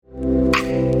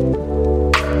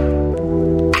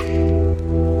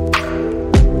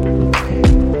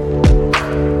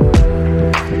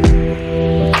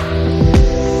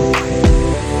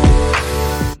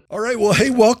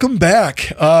back.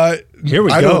 Here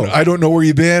we go. go. I don't know where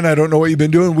you've been. I don't know what you've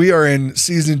been doing. We are in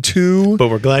season 2. But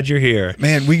we're glad you're here.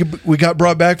 Man, we got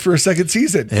brought back for a second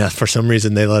season. Yeah, for some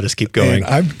reason they let us keep going.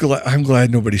 And I'm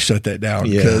glad nobody shut that down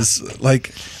Yeah. because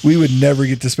like we would never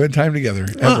get to spend time together.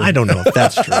 Well, ever. I don't know if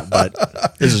that's true, but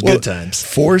this is good times.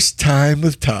 Forced time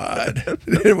with Todd.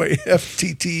 Anyway,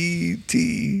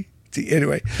 FTTT.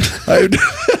 Anyway,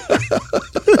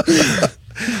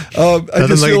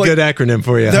 Nothing like a good acronym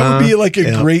for you. That would be like a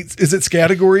Yeah. great. Is it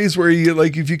categories where you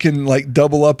like if you can like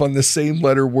double up on the same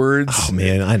letter words? Oh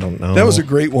man, I don't know. That was a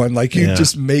great one. Like you Yeah.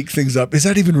 just make things up. Is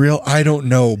that even real? I don't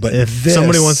know. But If this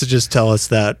somebody wants to just tell us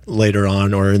that later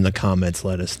on or in the comments,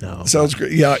 let us know. sounds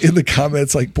great. Yeah, in the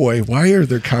comments, like boy, why are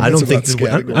there comments? I don't think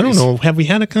about categories? I don't know. Have we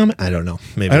had a comment? I don't know.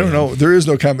 Maybe I don't know. There is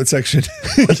no comment section.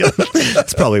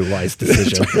 It's probably a wise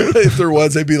decision. If there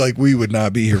was, they'd be like, we would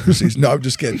not be here for season. No, I'm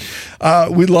just kidding.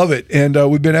 We love it. And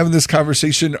we've been having this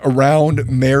conversation around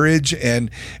marriage and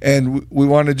we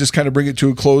want to just kind of bring it to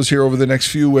a close here over the next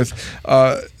few with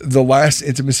the last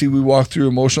intimacy we walked through,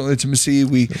 emotional intimacy.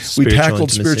 We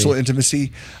tackled intimacy. spiritual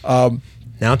intimacy. Now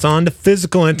it's on to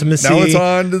physical intimacy. Now it's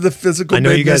on to the physical. I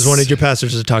know you guys bigness. wanted your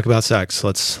pastors to talk about sex.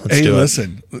 Let's Hey, do it.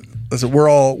 listen, we're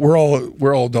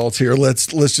all adults here. Let's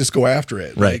just go after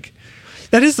it. Right. Like,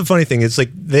 That is the funny thing. It's like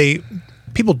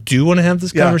people do want to have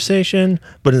this Yeah. conversation,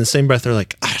 but in the same breath, they're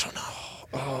like, I don't know.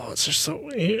 Oh, it's just so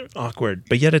awkward.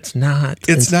 But yet it's not.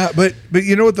 It's not, but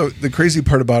you know what the crazy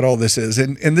part about all this is,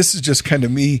 and this is just kind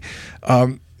of me.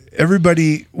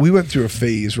 Everybody, we went through a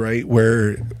phase, right,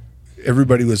 where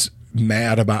everybody was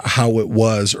mad about how it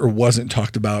was or wasn't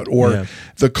talked about, or Yeah.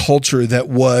 the culture that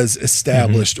was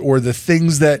established, or the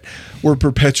things that were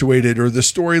perpetuated, or the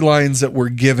storylines that were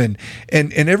given,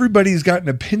 and everybody's got an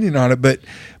opinion on it, but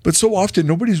so often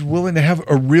nobody's willing to have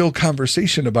a real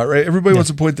conversation about it, right? Everybody wants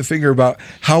to point the finger about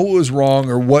how it was wrong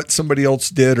or what somebody else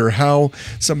did or how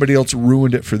somebody else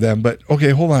ruined it for them. But okay,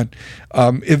 hold on.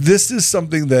 If this is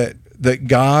something that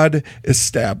God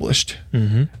established,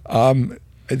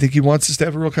 I think he wants us to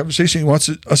have a real conversation. He wants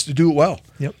us to do it well.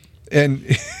 Yep. And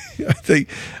I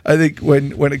think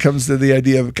when it comes to the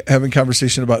idea of having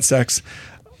conversation about sex,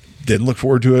 didn't look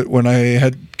forward to it when I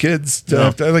had kids to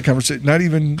have to have that conversation. Not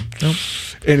even. Nope.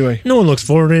 Anyway, No one looks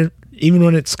forward to it, even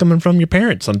when it's coming from your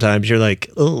parents. Sometimes you're like,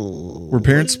 oh. were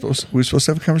parents supposed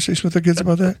to have a conversation with their kids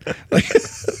about that? Like,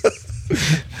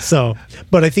 So,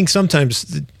 but I think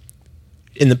sometimes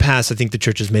in the past, I think the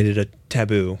church has made it a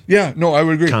taboo yeah, no, I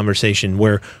would agree. conversation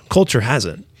where culture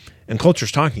hasn't, and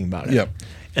culture's talking about it. Yep.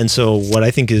 And so what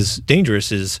I think is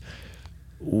dangerous is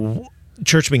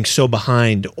church being so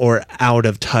behind or out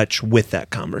of touch with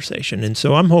that conversation. And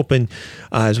so I'm hoping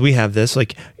as we have this,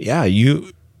 like, yeah,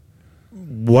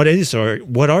 what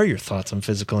are your thoughts on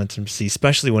physical intimacy,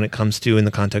 especially when it comes to in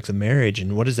the context of marriage,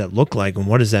 and what does that look like, and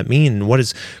what does that mean, and what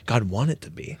does God want it to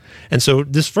be? And so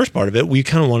this first part of it, we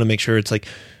kind of want to make sure it's like,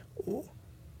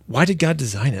 why did God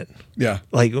design it? Yeah.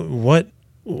 Like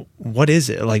what is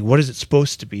it? Like what is it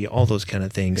supposed to be? All those kind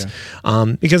of things. Yeah.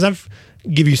 Because I've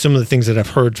give you some of the things that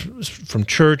I've heard from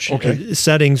church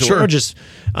settings, Sure. or just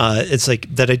it's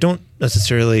like that I don't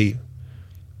necessarily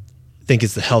think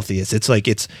is the healthiest. It's like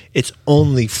it's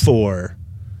only for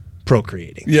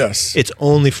procreating. Yes. It's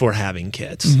only for having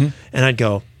kids. Mm-hmm. And I'd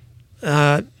go,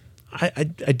 I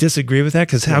disagree with that,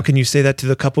 because how can you say that to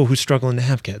the couple who's struggling to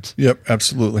have kids? Yep.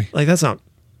 Absolutely. Like that's not.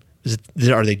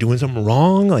 Are they doing something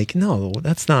wrong? Like no,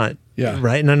 that's not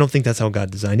right. And I don't think that's how God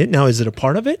designed it. Now, is it a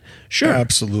part of it? Sure,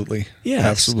 Absolutely. yes.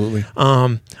 Absolutely.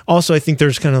 Also, I think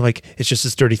there's kind of like it's just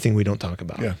this dirty thing we don't talk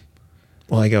about. Yeah.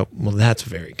 Well, I go, well, that's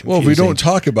very confusing. Well, if we don't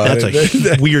talk about that's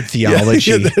it, a weird theology.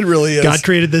 Yeah, that really is. God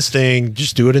created this thing.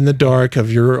 Just do it in the dark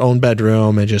of your own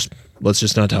bedroom, and let's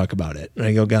just not talk about it. And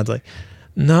I go, God's like,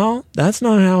 no, that's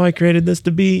not how I created this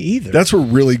to be either. That's where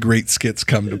really great skits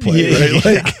come to play, right?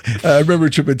 Like, I remember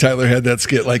Chip and Tyler had that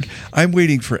skit, like, I'm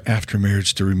waiting for after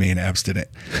marriage to remain abstinent.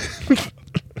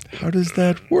 How does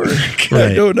that work?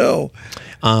 Right. I don't know.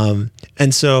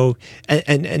 And so,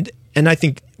 and I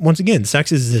think, once again,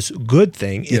 sex is this good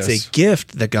thing. It's Yes. a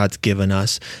gift that God's given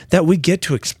us that we get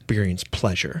to experience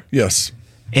pleasure. Yes.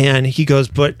 And he goes,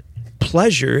 but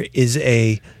pleasure is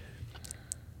an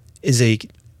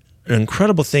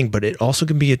incredible thing, but it also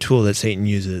can be a tool that Satan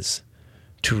uses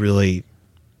to really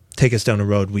take us down a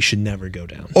road we should never go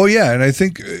down. Oh, yeah. And I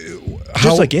think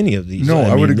Just like any of these. No,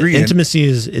 I would agree. Intimacy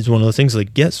is one of those things, like,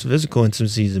 yes, physical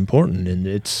intimacy is important, and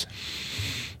it's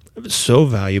so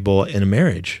valuable in a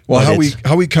marriage. Well, But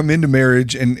how we come into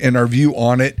marriage and our view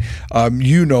on it,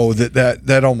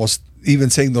 that almost even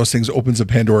saying those things opens a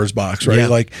Pandora's box, right? Yeah.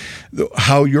 Like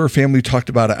how your family talked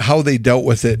about it, how they dealt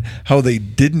with it, how they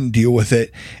didn't deal with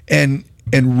it, and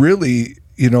really,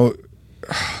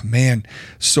 man,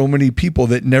 so many people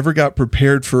that never got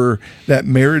prepared for that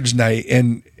marriage night,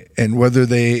 and whether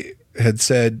they had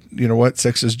said, you know what,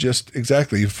 sex is just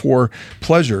exactly for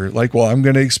pleasure. Like, well, I'm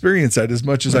going to experience that as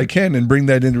much as I can and bring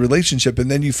that into relationship. And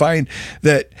then you find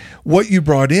that what you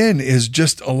brought in is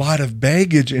just a lot of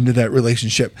baggage into that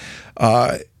relationship.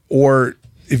 Or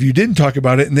if you didn't talk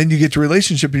about it and then you get to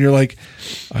relationship and you're like,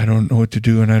 I don't know what to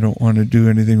do and I don't want to do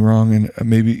anything wrong. And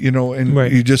maybe,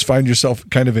 you just find yourself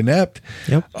kind of inept.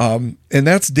 Yep. And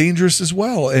that's dangerous as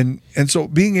well. And so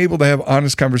being able to have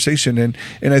honest conversation and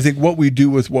I think what we do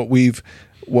with what we've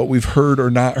heard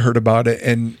or not heard about it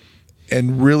and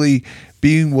really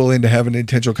being willing to have an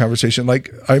intentional conversation. Like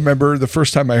I remember the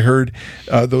first time I heard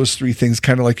those three things,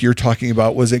 kind of like you're talking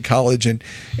about, was at college, and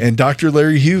Dr.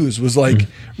 Larry Hughes was like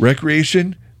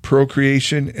recreation,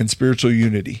 procreation, and spiritual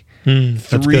unity.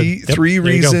 Three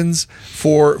reasons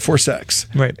for sex.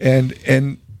 Right. And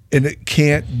it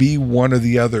can't be one or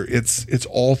the other. It's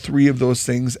all three of those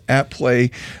things at play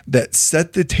that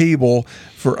set the table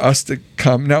for us to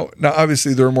come. Now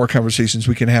obviously there are more conversations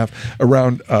we can have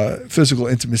around physical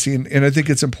intimacy, and I think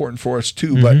it's important for us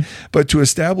too. But to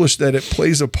establish that it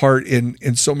plays a part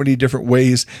in so many different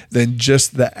ways than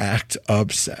just the act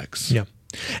of sex. Yeah,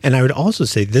 and I would also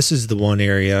say this is the one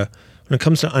area when it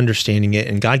comes to understanding it,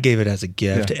 and God gave it as a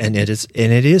gift, and it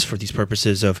is for these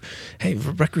purposes of, hey,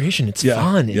 recreation, it's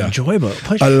fun and enjoyable.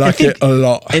 I like it a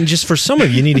lot. And just for some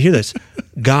of you need to hear this,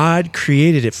 God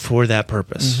created it for that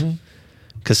purpose.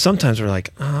 Because sometimes we're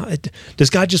like, does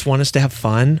God just want us to have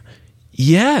fun?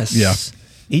 Yes. Yeah.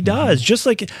 He does. Just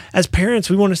like as parents,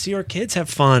 we want to see our kids have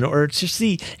fun or just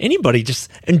see anybody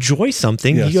just enjoy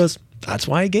something. Yes. He goes, that's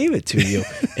why I gave it to you.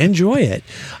 Enjoy it.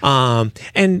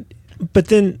 But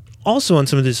then also on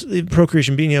some of this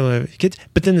procreation, being able to have kids,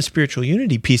 but then the spiritual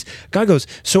unity piece, God goes,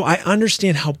 so I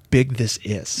understand how big this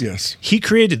is. Yes. He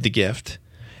created the gift,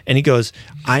 and he goes,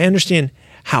 I understand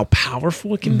how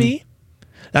powerful it can be.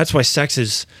 That's why sex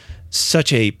is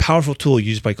such a powerful tool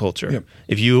used by culture. Yep.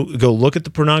 If you go look at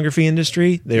the pornography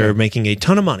industry, they're making a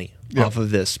ton of money off of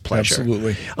this pleasure.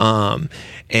 Absolutely.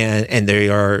 And they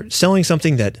are selling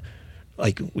something that,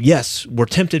 like, yes, we're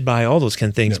tempted by all those kind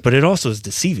of things, but it also is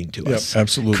deceiving to us.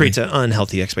 Absolutely. Creates an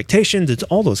unhealthy expectations. It's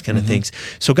all those kind of things.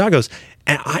 So God goes,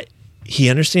 and he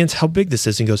understands how big this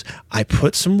is, and goes, I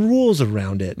put some rules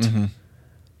around it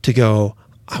to go,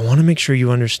 I want to make sure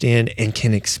you understand and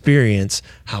can experience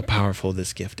how powerful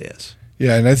this gift is.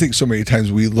 Yeah, and I think so many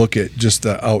times we look at just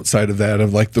the outside of that,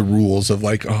 of like the rules of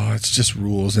like, oh, it's just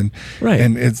rules, and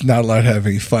it's not allowed to have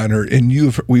any fun.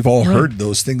 We've all heard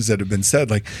those things that have been said,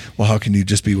 like, well, how can you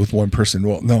just be with one person?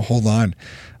 Well, no, hold on.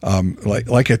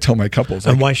 Like I tell my couples,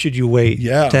 like, and why should you wait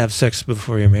to have sex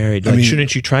before you're married? Like,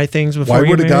 shouldn't you try things before you're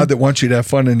married? Why would a God that wants you to have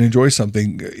fun and enjoy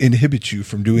something inhibit you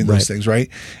from doing those things, right?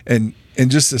 And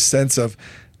just a sense of,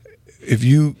 if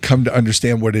you come to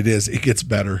understand what it is, it gets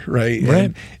better, right?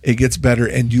 And it gets better,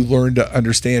 and you learn to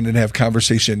understand and have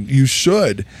conversation. You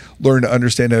should learn to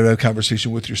understand and have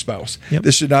conversation with your spouse.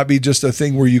 This should not be just a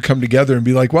thing where you come together and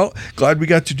be like, well, glad we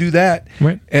got to do that.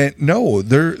 And no,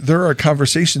 there are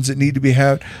conversations that need to be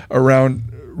had around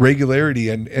regularity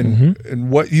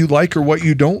and what you like or what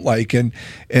you don't like. And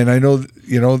I know,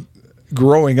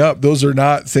 growing up, those are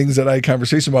not things that I had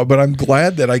conversation about, but I'm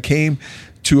glad that I came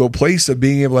to a place of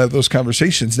being able to have those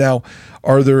conversations. Now,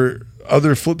 are there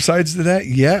other flip sides to that?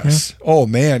 Yes. Oh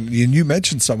man, and you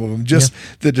mentioned some of them. Just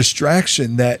the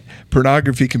distraction that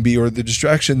pornography can be, or the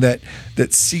distraction that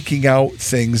seeking out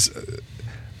things.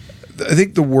 I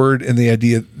think the word and the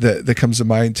idea that comes to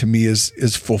mind to me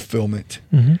is fulfillment.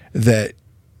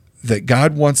 That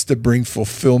God wants to bring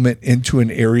fulfillment into an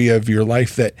area of your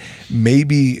life that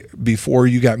maybe before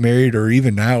you got married, or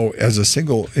even now as a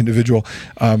single individual,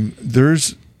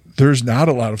 there's not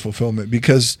a lot of fulfillment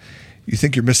because you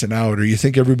think you're missing out, or you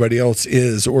think everybody else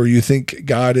is, or you think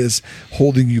God is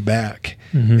holding you back.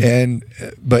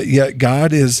 But yet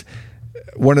God is,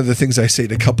 one of the things I say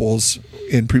to couples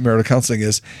in premarital counseling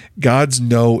is, God's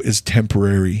no is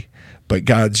temporary, but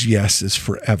God's yes is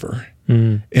forever.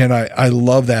 And I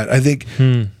love that. I think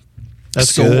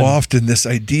That's so good. Often this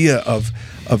idea of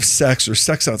sex or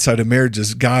sex outside of marriage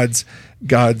is God's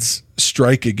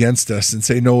strike against us and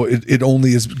say, no, it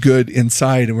only is good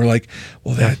inside. And we're like,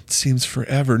 well, that seems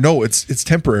forever. No, it's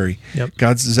temporary. Yep.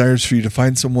 God's desires for you to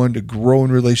find someone, to grow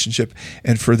in relationship,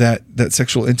 and for that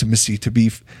sexual intimacy to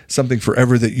be something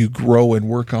forever that you grow and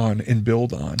work on and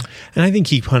build on. And I think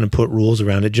he kind of put rules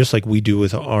around it, just like we do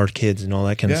with our kids and all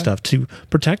that kind of stuff, to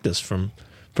protect us from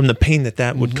the pain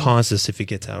that would cause us if it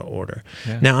gets out of order.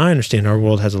 Yeah. Now, I understand our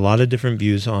world has a lot of different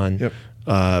views on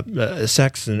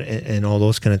sex and all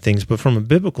those kind of things, but from a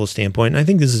biblical standpoint, and I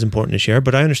think this is important to share,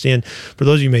 but I understand for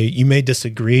those of you may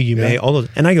disagree, you may all those,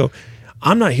 and I go,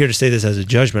 I'm not here to say this as a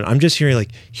judgment. I'm just hearing like,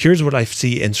 here's what I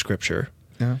see in Scripture.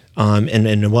 Yeah.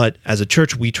 And what, as a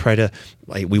church, we try to,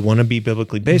 like, we want to be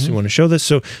biblically based. We want to show this.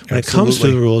 So when it comes to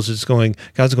the rules,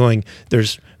 God's going,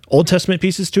 there's Old Testament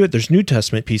pieces to it. There's New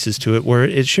Testament pieces to it where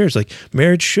it shares like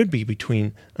marriage should be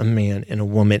between a man and a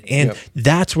woman. And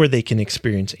that's where they can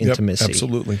experience intimacy.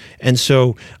 Absolutely. And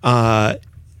so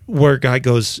where God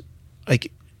goes,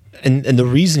 like, and the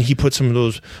reason he put some of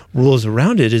those rules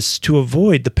around it is to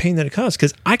avoid the pain that it caused.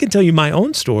 Because I can tell you my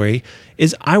own story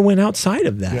is I went outside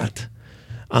of that. Yeah.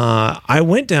 I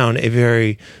went down a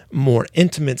very more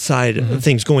intimate side of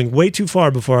things, going way too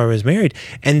far before I was married.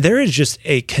 And there is just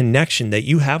a connection that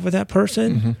you have with that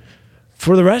person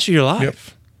for the rest of your life. Yep.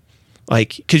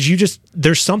 Like, because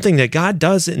there's something that God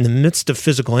does in the midst of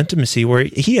physical intimacy where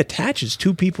he attaches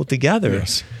two people together.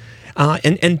 Yes.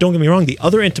 And don't get me wrong, the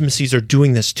other intimacies are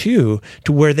doing this too,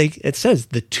 to where it says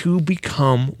the two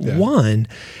become one.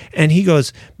 And he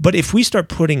goes, but if we start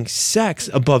putting sex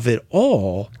above it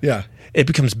all, it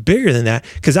becomes bigger than that.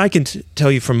 Because I can tell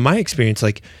you from my experience,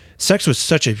 like, sex was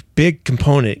such a big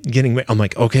component I'm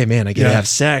like, okay, man, I get to have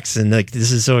sex, and like, this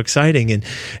is so exciting.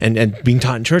 And being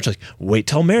taught in church, like, wait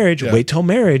till marriage, wait till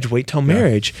marriage, wait till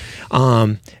marriage.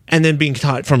 And then being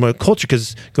taught from a culture,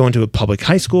 because going to a public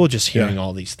high school, just hearing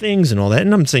all these things and all that.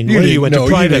 And I'm saying, whether you went to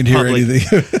private, public,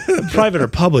 private or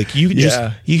public, you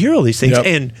hear all these things.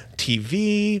 And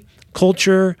TV,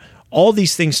 culture, all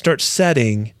these things start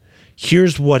setting,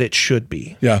 here's what it should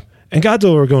be. Yeah. And God's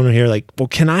over going here like, well,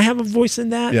 can I have a voice in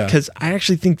that? Because I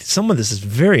actually think some of this is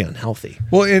very unhealthy.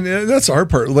 Well, and that's our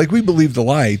part. Like, we believe the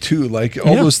lie too. Like,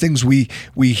 all those things we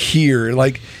hear.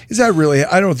 Like, is that really?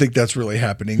 I don't think that's really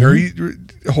happening. Or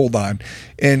hold on.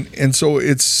 And so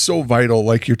it's so vital.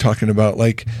 Like you're talking about,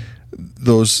 like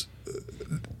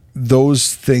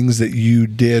those things that you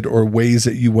did or ways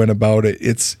that you went about it.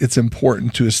 It's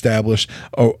important to establish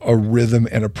a rhythm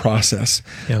and a process.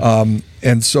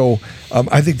 And so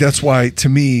I think that's why, to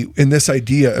me, in this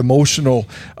idea, emotional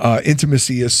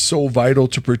intimacy is so vital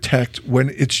to protect when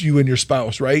it's you and your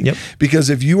spouse, right? Because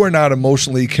if you are not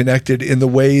emotionally connected in the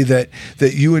way that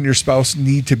you and your spouse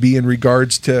need to be in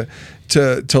regards to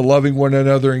loving one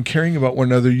another and caring about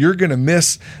one another, you're going to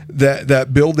miss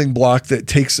that building block that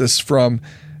takes us from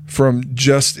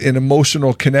just an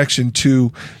emotional connection to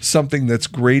something that's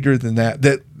greater than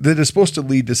that is supposed to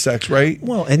lead to sex, right?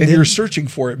 Well, and you're searching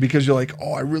for it because you're like,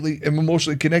 oh, I really am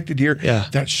emotionally connected here. Yeah.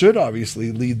 That should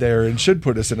obviously lead there and should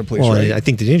put us in a place, well, right? I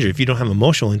think the danger, if you don't have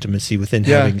emotional intimacy within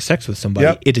having sex with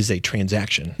somebody, it is a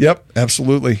transaction. Yep,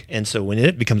 absolutely. And so when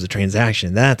it becomes a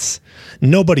transaction,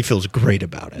 nobody feels great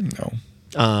about it.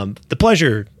 No. The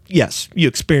pleasure, yes, you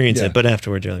experience it, but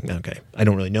afterwards you're like, okay, I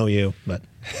don't really know you, but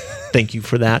thank you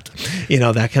for that,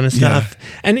 that kind of stuff.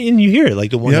 And you hear it,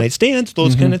 like the one night stands,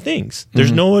 those kind of things.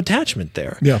 There's no attachment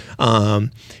there. But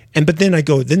then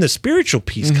then the spiritual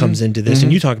piece comes into this,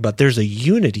 and you talk about there's a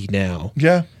unity now.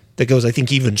 That goes, I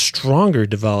think, even stronger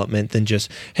development than just,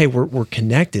 hey, we're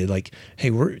connected. Like,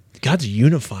 hey, God's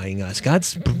unifying us.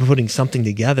 God's putting something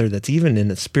together that's even in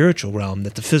the spiritual realm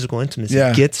that the physical intimacy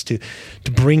gets to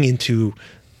bring into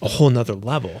a whole nother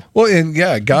level. Well,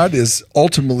 and God is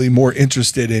ultimately more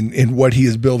interested in what he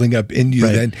is building up in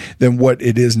you than what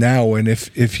it is now. And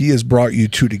if he has brought you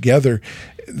two together,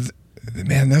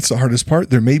 man, that's the hardest part.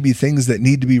 There may be things that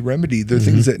need to be remedied. There are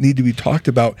things that need to be talked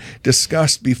about,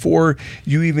 discussed before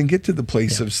you even get to the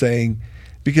place of saying,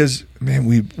 because, man,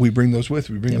 we bring those we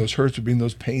bring those hurts, we bring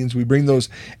those pains, we bring those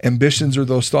ambitions or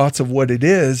those thoughts of what it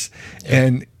is,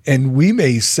 and we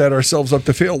may set ourselves up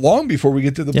to fail long before we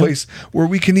get to the place where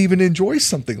we can even enjoy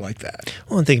something like that.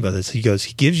 Well, and think about this. He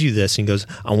gives you this, and he goes,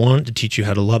 I want to teach you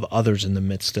how to love others in the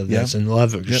midst of this, and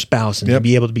love your spouse, and to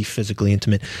be able to be physically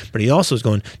intimate. But he also is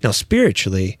going, now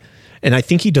spiritually, and I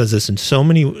think he does this in so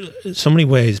many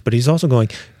ways, but he's also going,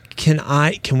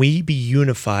 can we be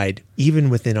unified even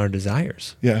within our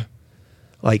desires? Yeah.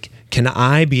 Like, can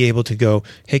I be able to go,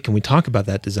 hey, can we talk about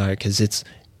that desire? Because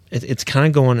it's kind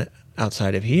of going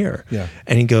outside of here. Yeah.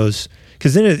 And he goes,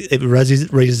 because then it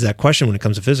raises that question when it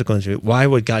comes to physical intimacy. Why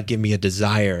would God give me a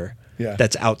desire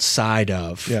that's outside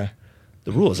of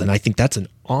the rules? And I think that's to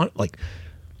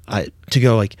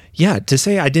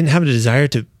say I didn't have a desire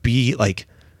to be like,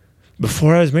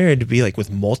 before I was married, to be like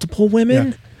with multiple women.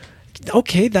 Yeah.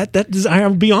 Okay, that desire,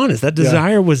 I'll be honest, that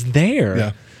desire was there.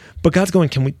 Yeah. But God's going,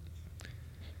 can we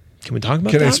talk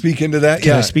about that? Can I speak into that?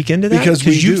 Can I speak into that? Because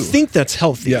you think that's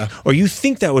healthy, or you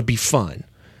think that would be fun.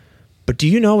 But do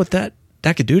you know what that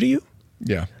could do to you?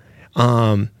 Yeah.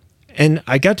 And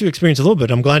I got to experience a little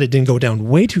bit. I'm glad it didn't go down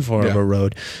way too far of Yeah. a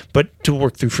road, but to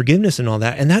work through forgiveness and all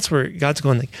that. And that's where God's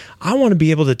going, like, I want to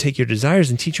be able to take your desires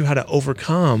and teach you how to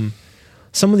overcome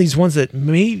some of these ones that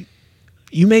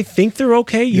you may think they're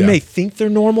okay. You Yeah. may think they're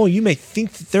normal. You may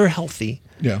think that they're healthy.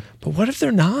 Yeah. But what if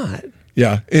they're not?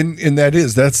 Yeah, and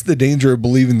that's the danger of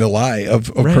believing the lie of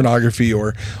Right. pornography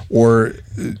or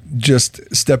just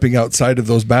stepping outside of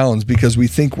those bounds because we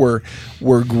think we're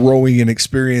growing in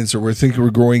experience or we think we're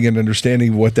growing in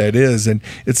understanding of what that is, and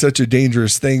it's such a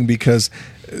dangerous thing because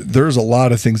there's a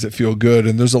lot of things that feel good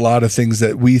and there's a lot of things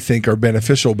that we think are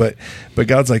beneficial, but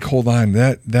God's like, hold on,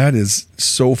 that is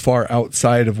so far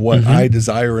outside of what I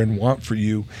desire and want for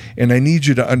you, and I need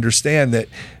you to understand that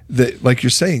like you're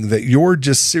saying, that you're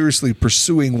just seriously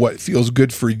pursuing what feels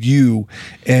good for you,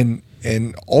 and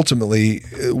ultimately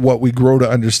what we grow to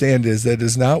understand is that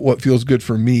is not what feels good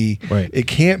for me. Right. It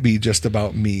can't be just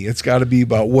about me. It's got to be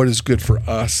about what is good for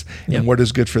us and what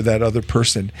is good for that other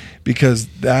person, because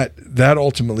that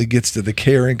ultimately gets to the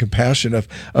care and compassion of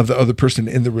the other person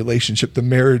in the relationship, the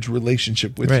marriage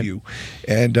relationship with Right. you.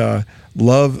 And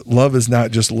love is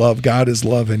not just love. God is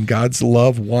love, and God's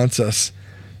love wants us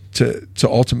to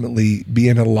ultimately be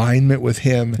in alignment with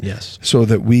Him, Yes. so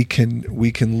that we can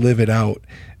live it out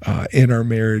in our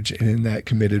marriage and in that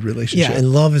committed relationship. Yeah,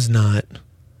 and love is not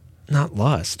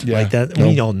lust. Yeah, Like that. no.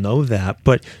 We all know that.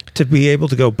 But to be able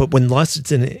to go, but when lust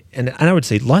is and I would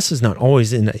say lust is not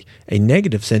always in a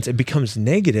negative sense. It becomes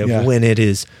negative Yeah. when it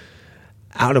is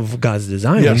out of God's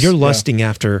design. When Yes, you're yeah. lusting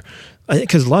after,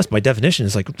 because lust by definition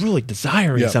is like really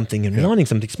desiring Yeah, something and yeah. wanting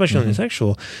something, especially on the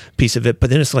sexual piece of it. But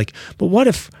then it's like, but what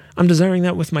if I'm desiring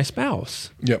that with my spouse?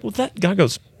 Yep. Well, that God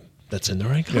goes, that's in the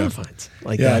right confines.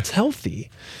 Like Yeah. that's healthy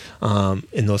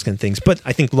in those kind of things. But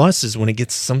I think lust is when it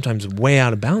gets sometimes way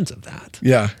out of bounds of that.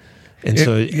 Yeah. And It-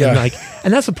 so, yeah.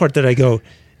 and that's the part that I go,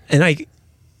 and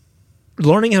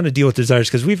learning how to deal with desires,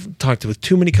 because we've talked with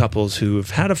too many couples who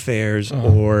have had affairs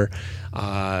or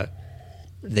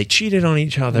they cheated on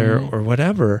each other or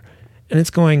whatever. And it's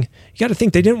going, you got to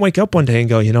think they didn't wake up one day and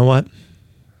go, you know what?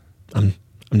 I'm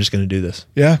just going to do this.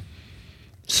 Yeah.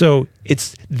 So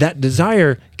it's that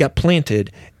desire got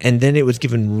planted and then it was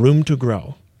given room to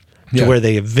grow. To Yeah. where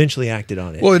they eventually acted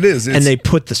on it. Well, it is. And It's- they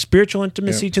put the spiritual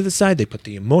intimacy to the side. They put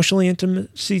the emotional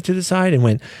intimacy to the side and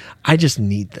went, I just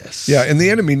need this. Yeah, and the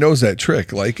enemy knows that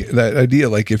trick, like that idea.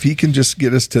 Like if he can just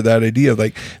get us to that idea,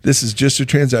 like this is just a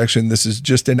transaction, this is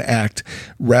just an act,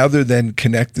 rather than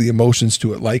connect the emotions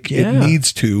to it, like it Yeah.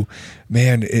 needs to.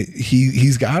 Man,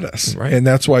 he's got us, Right. and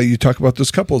that's why you talk about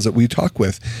those couples that we talk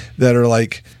with that are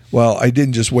like, well, I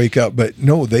didn't just wake up, but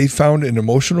no, they found an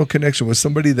emotional connection with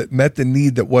somebody that met the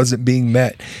need that wasn't being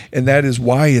met, and that is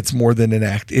why it's more than an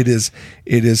act. It is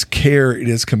care, it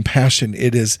is compassion,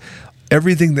 it is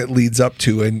everything that leads up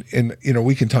to, and you know,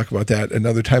 we can talk about that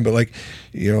another time, but like,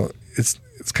 you know, it's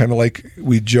kind of like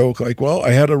we joke like, well,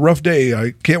 I had a rough day,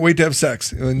 I can't wait to have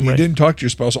sex, and you Right. didn't talk to your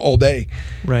spouse all day,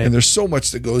 Right. and there's so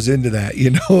much that goes into that,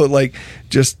 you know, like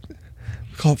just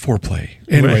call it foreplay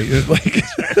anyway. Like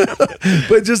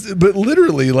but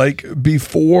literally, like,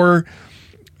 before,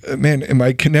 man, am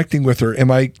I connecting with her?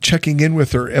 Am I checking in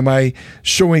with her? Am I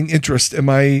showing interest? Am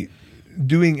I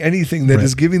doing anything that Right.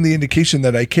 is giving the indication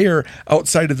that I care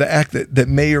outside of the act that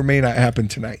may or may not happen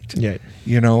tonight? Yeah.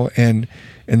 You know, and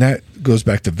that goes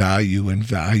back to value and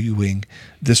valuing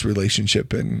this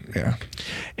relationship. And yeah.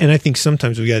 And I think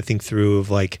sometimes we got to think through of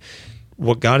like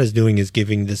what God is doing is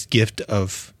giving this gift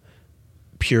of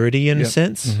purity in a Yep.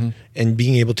 sense, and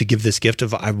being able to give this gift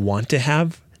of I want to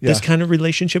have this Yeah. kind of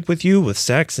relationship with you, with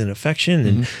sex and affection,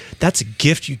 and that's a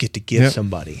gift you get to give Yep.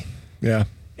 somebody. Yeah.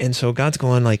 And so God's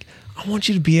going like, I want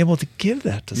you to be able to give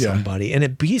that to Yeah. somebody, and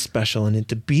it be special, and it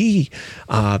to be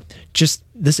just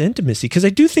this intimacy. Because I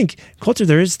do think culture,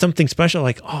 there is something special,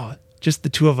 like, oh, just the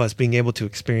two of us being able to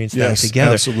experience that Yes,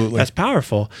 together. absolutely. That's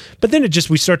powerful. But then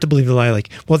we start to believe the lie, like,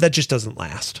 well, that just doesn't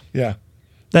last. Yeah.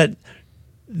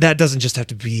 That doesn't just have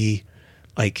to be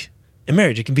like in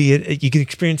marriage. It can be, you can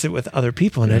experience it with other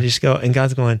people. And I just go, and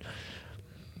God's going,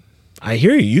 I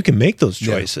hear you. You can make those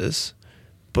Yeah. choices,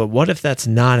 but what if that's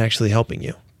not actually helping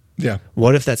you? Yeah.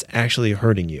 What if that's actually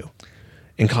hurting you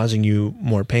and causing you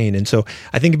more pain? And so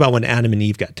I think about when Adam and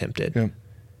Eve got tempted Yeah.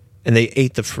 and they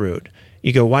ate the fruit.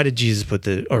 You go, why did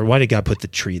why did God put the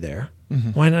tree there?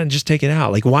 Why not just take it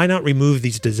out? Like, why not remove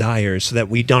these desires so that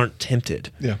we aren't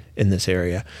tempted Yeah. in this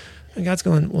area? And God's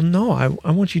going, well, no,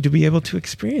 I want you to be able to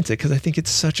experience it because I think it's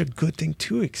such a good thing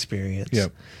to experience. Yeah.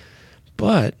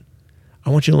 But I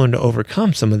want you to learn to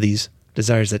overcome some of these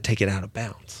desires that take it out of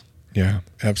bounds. Yeah,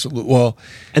 absolutely. Well,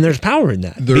 And there's power in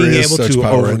that. There being is able such to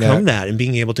power in overcome that and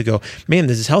being able to go, man,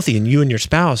 this is healthy. And you and your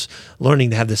spouse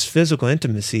learning to have this physical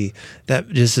intimacy that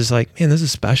just is like, man, this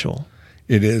is special.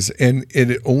 it is, and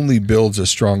it only builds a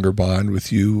stronger bond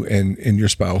with you and your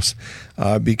spouse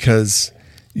because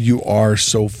you are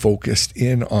so focused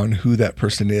in on who that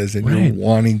person is, and Right. you're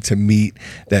wanting to meet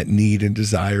that need and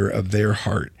desire of their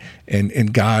heart.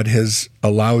 And God has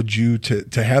allowed you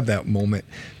to have that moment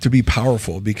to be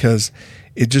powerful, because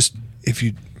it just, if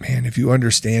you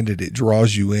understand it, it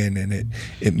draws you in, and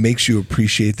it makes you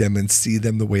appreciate them and see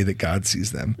them the way that God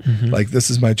sees them. Like, this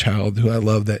is my child who I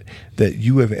love, that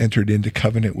you have entered into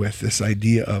covenant with, this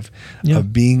idea of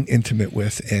being intimate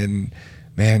with. And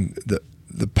man,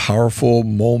 the powerful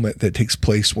moment that takes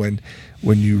place when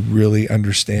you really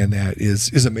understand that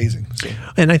is amazing. So,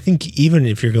 And I think even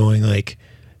if you're going like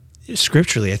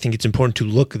scripturally, I think it's important to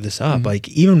look this up. Like,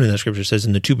 even when the scripture says,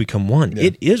 and the two become one,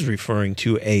 it is referring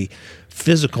to a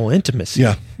physical intimacy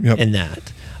in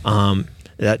that.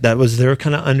 That was their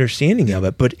kind of understanding of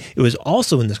it. But it was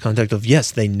also in this context of,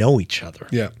 yes, they know each other.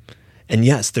 yeah. And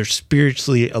yes, they're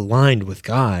spiritually aligned with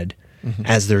God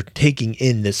as they're taking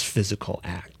in this physical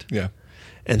act. Yeah.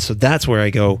 And so that's where I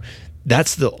go,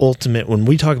 that's the ultimate, when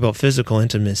we talk about physical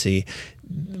intimacy,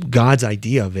 God's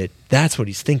idea of it, that's what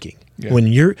he's thinking. Yeah.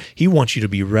 When he wants you to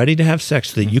be ready to have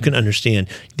sex so that you can understand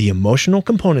the emotional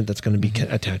component that's going to be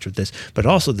attached with this, but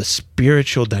also the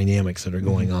spiritual dynamics that are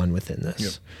going on within this.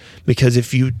 Yep. Because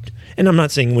if you, and I'm not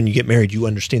saying when you get married, you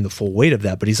understand the full weight of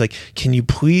that, but he's like, can you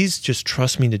please just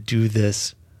trust me to do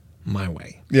this my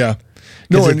way? Yeah.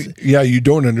 No, 'Cause and you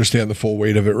don't understand the full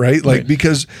weight of it, right? Like, Right.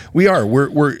 because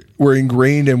we're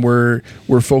ingrained, and we're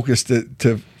focused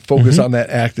to focus on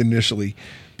that act initially,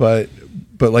 but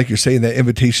like you're saying, that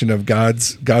invitation of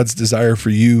God's desire for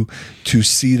you to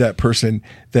see that person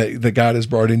that God has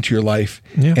brought into your life,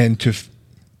 and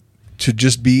to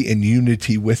just be in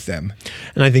unity with them.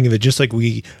 And I think of it just like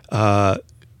we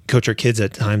coach our kids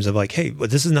at times of like, hey, well,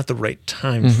 this is not the right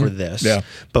time for this. Yeah.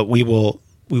 But we will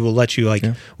let you, like,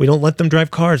 we don't let them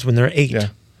drive cars when they're 8 Yeah.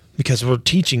 because we're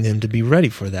teaching them to be ready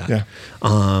for that.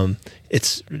 Yeah.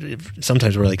 It's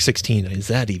sometimes we're like 16. Is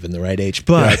that even the right age?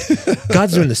 But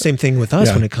God's doing the same thing with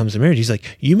us when it comes to marriage. He's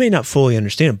like, you may not fully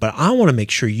understand it, but I want to make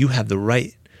sure you have the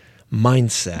right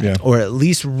mindset, or at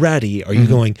least ready. Are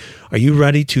you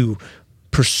ready to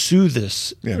pursue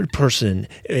this person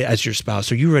as your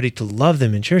spouse? Are you ready to love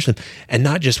them and cherish them, and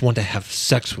not just want to have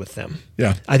sex with them?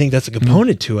 Yeah. I think that's a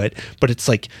component to it, but it's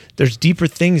like there's deeper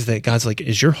things that God's like,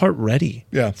 is your heart ready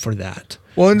for that?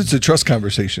 Well, and it's a trust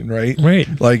conversation, right? Right.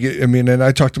 Like, I mean, and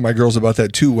I talk to my girls about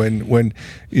that too. When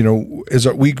as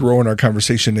we grow in our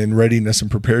conversation in readiness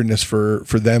and preparedness for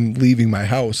them leaving my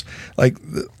house, like,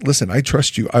 listen, I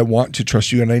trust you. I want to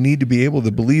trust you, and I need to be able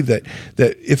to believe that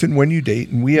if and when you date,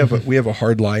 and we have a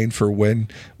hard line for when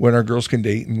our girls can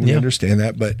date, and we understand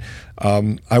that, but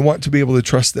I want to be able to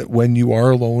trust that when you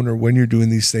are alone or when you're doing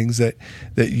these things, that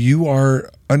you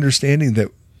are understanding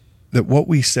that what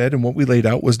we said and what we laid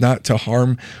out was not to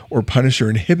harm or punish or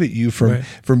inhibit you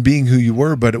from being who you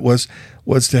were, but it was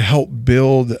to help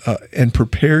build and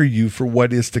prepare you for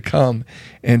what is to come,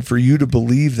 and for you to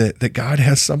believe that God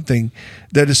has something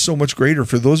that is so much greater.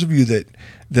 For those of you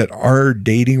that are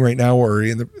dating right now, or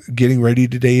getting ready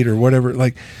to date or whatever,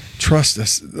 like, trust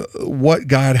us. What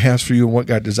God has for you and what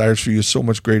God desires for you is so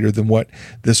much greater than what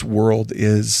this world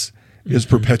is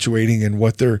perpetuating, and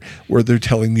where they're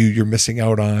telling you you're missing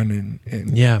out on.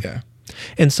 And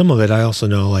And some of it, I also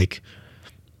know, like,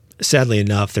 sadly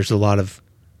enough, there's a lot of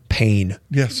pain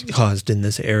caused in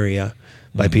this area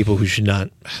by people who should not.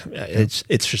 It's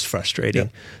just frustrating.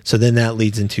 So then that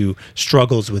leads into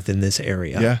struggles within this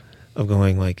area of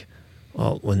going like,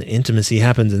 well, when the intimacy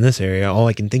happens in this area, all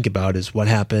I can think about is what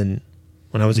happened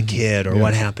when I was a kid, or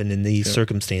what happened in these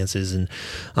circumstances. And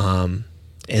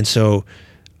so,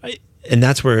 and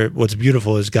that's where what's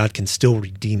beautiful is God can still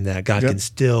redeem that. God can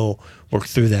still work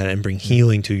through that and bring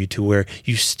healing to you, to where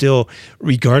you still,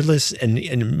 regardless,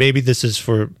 and maybe this is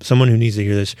for someone who needs to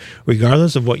hear this,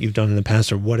 regardless of what you've done in the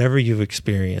past or whatever you've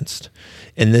experienced,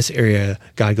 in this area,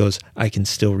 God goes, I can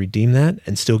still redeem that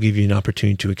and still give you an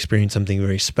opportunity to experience something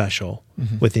very special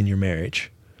within your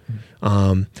marriage.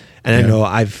 And I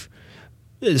know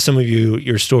some of you,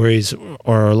 your stories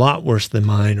are a lot worse than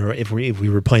mine, or if we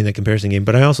were playing that comparison game.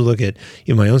 But I also look at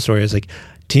my own story as like,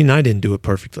 Tina and I didn't do it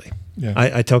perfectly. Yeah.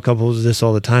 I tell couples this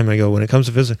all the time. I go, when it comes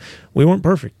to physical, we weren't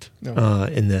perfect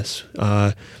in this.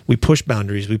 We push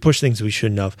boundaries. We push things we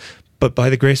shouldn't have. But by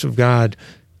the grace of God,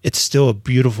 it's still a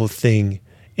beautiful thing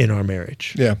in our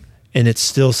marriage. Yeah. And it's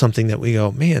still something that we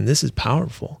go, man, this is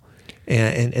powerful.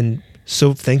 And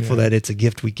so thankful that it's a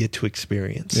gift we get to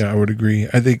experience. Yeah, I would agree.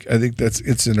 I think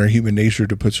it's in our human nature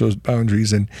to push those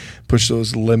boundaries and push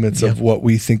those limits of what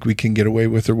we think we can get away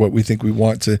with or what we think we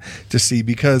want to see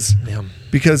because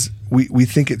we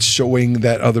think it's showing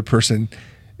that other person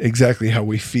exactly how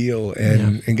we feel,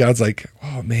 and God's like,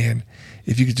 oh man,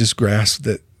 if you could just grasp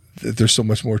that there's so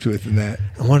much more to it than that.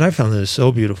 And what I found that is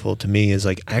so beautiful to me is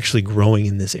like actually growing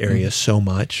in this area so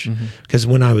much. Because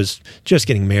when I was just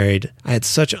getting married, I had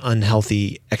such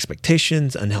unhealthy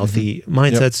expectations, unhealthy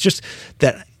mindsets, just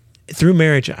that through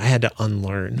marriage I had to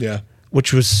unlearn. Yeah.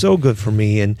 Which was so good for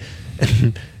me, and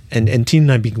Tina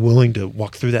and I being willing to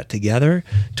walk through that together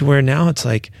to where now it's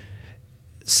like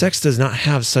sex does not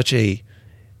have such a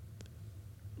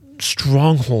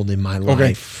stronghold in my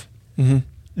life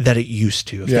that it used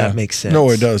to, if that makes sense. No,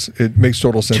 it does. It makes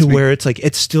total sense. To where it's like,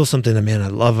 it's still something that, man, I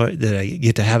love that I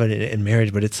get to have it in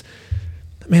marriage, but it's,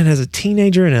 man, as a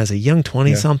teenager and as a young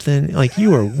 20-something, like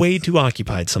you are way too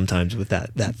occupied sometimes with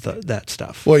that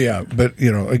stuff. Well, yeah, but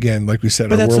again, like we said,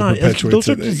 but our that's world not, perpetuates those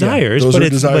are desires, those but are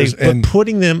it's desires, like, but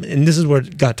putting them, and this is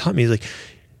what God taught me, is like,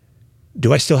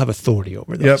 do I still have authority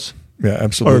over those? Yeah,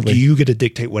 absolutely. Or do you get to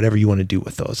dictate whatever you want to do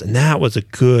with those? And that was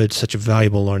such a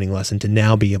valuable learning lesson to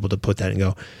now be able to put that and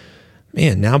go,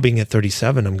 man, now being at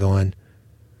 37, I'm going,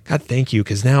 God, thank you.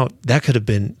 Because now that could have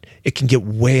been, it can get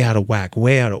way out of whack,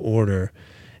 way out of order.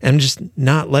 And I'm just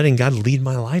not letting God lead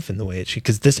my life in the way it should,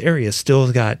 because this area still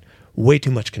has got way too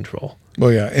much control.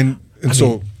 Well, yeah. And so,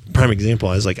 mean, prime example,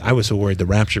 I was so worried the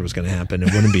rapture was going to happen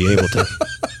and wouldn't be able to.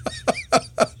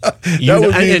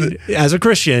 And as a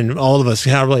Christian, all of us,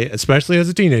 especially as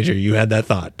a teenager, you had that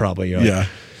thought probably. You're like,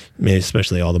 maybe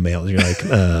especially all the males. You're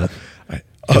like,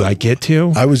 do I get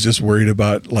to? I was just worried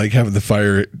about like having the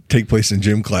fire take place in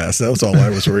gym class. That was all I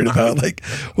was worried about. Like,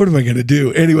 what am I going to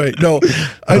do? Anyway, no,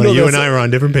 I know you and I were on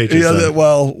different pages. Yeah,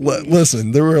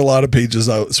 listen, there were a lot of pages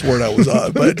I sworn I was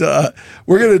on, but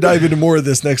we're going to dive into more of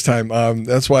this next time.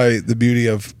 That's why the beauty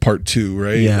of part 2,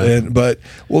 right? Yeah. But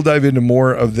we'll dive into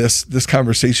more of this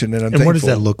conversation. And what does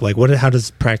that look like? How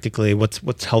does practically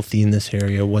what's healthy in this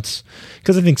area?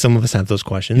 Because I think some of us have those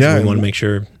questions. Yeah, we want to make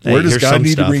sure. Where does God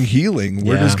need to bring healing?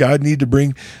 Where does God need to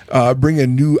bring a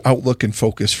new outlook and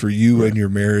focus for you and your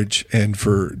marriage and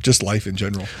for just life in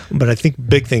general? But I think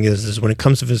big thing is when it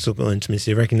comes to physical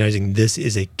intimacy, recognizing this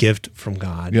is a gift from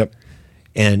God. Yep.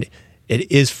 And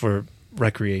it is for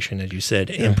recreation, as you said,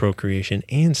 and procreation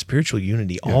and spiritual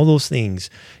unity. Yeah. All those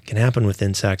things can happen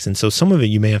within sex. And so some of it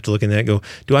you may have to look at that and go,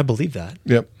 do I believe that?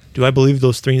 Yep. Do I believe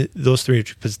those three?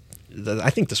 Because I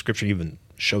think the scripture even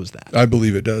shows that. I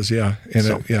believe it does, yeah.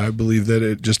 And I believe that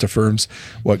it just affirms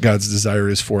what God's desire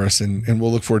is for us. And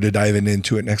we'll look forward to diving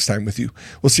into it next time with you.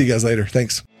 We'll see you guys later.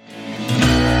 Thanks.